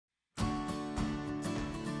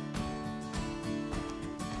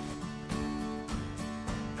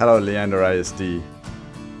Hello, Leander ISD.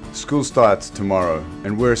 School starts tomorrow,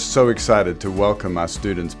 and we're so excited to welcome our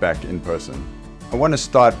students back in person. I want to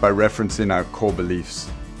start by referencing our core beliefs.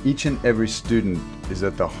 Each and every student is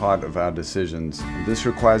at the heart of our decisions. This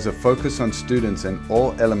requires a focus on students and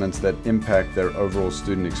all elements that impact their overall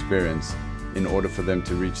student experience in order for them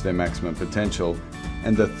to reach their maximum potential.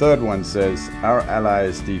 And the third one says, our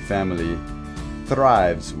LISD family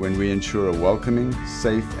thrives when we ensure a welcoming,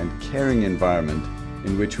 safe, and caring environment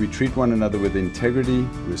in which we treat one another with integrity,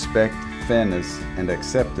 respect, fairness, and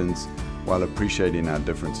acceptance while appreciating our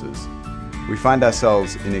differences. We find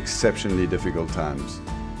ourselves in exceptionally difficult times.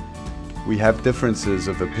 We have differences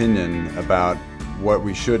of opinion about what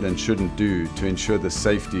we should and shouldn't do to ensure the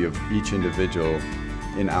safety of each individual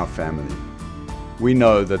in our family. We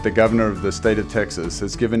know that the governor of the state of Texas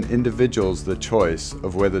has given individuals the choice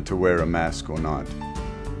of whether to wear a mask or not.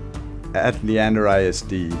 At Leander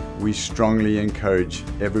ISD, we strongly encourage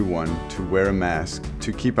everyone to wear a mask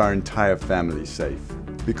to keep our entire family safe.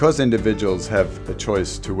 Because individuals have a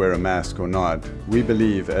choice to wear a mask or not, we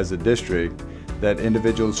believe as a district that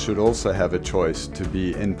individuals should also have a choice to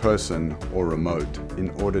be in person or remote in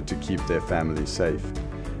order to keep their families safe.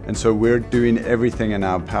 And so we're doing everything in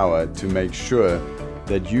our power to make sure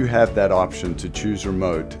that you have that option to choose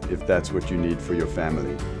remote if that's what you need for your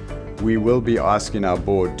family. We will be asking our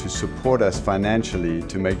board to support us financially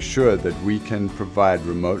to make sure that we can provide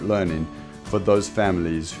remote learning for those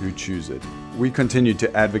families who choose it. We continue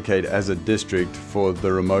to advocate as a district for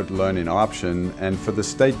the remote learning option and for the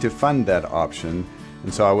state to fund that option.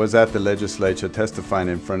 And so I was at the legislature testifying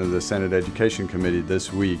in front of the Senate Education Committee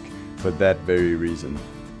this week for that very reason.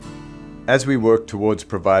 As we work towards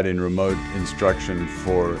providing remote instruction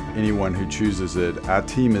for anyone who chooses it, our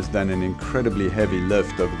team has done an incredibly heavy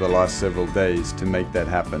lift over the last several days to make that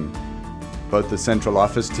happen. Both the central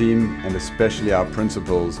office team and especially our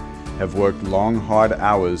principals have worked long, hard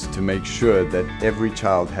hours to make sure that every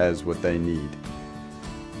child has what they need.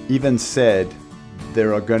 Even said,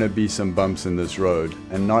 there are going to be some bumps in this road,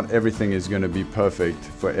 and not everything is going to be perfect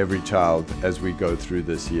for every child as we go through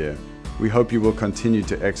this year. We hope you will continue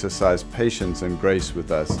to exercise patience and grace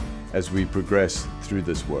with us as we progress through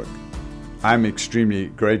this work. I'm extremely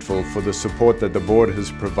grateful for the support that the board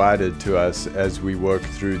has provided to us as we work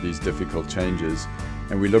through these difficult changes,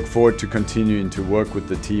 and we look forward to continuing to work with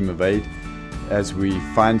the team of 8 as we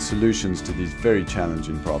find solutions to these very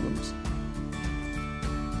challenging problems.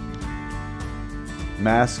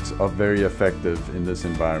 Masks are very effective in this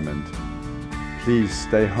environment. Please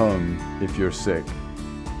stay home if you're sick.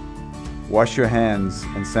 Wash your hands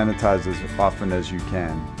and sanitize as often as you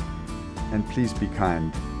can. And please be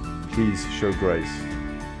kind. Please show grace.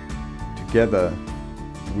 Together,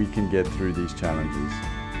 we can get through these challenges.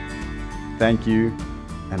 Thank you,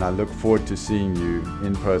 and I look forward to seeing you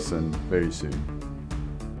in person very soon.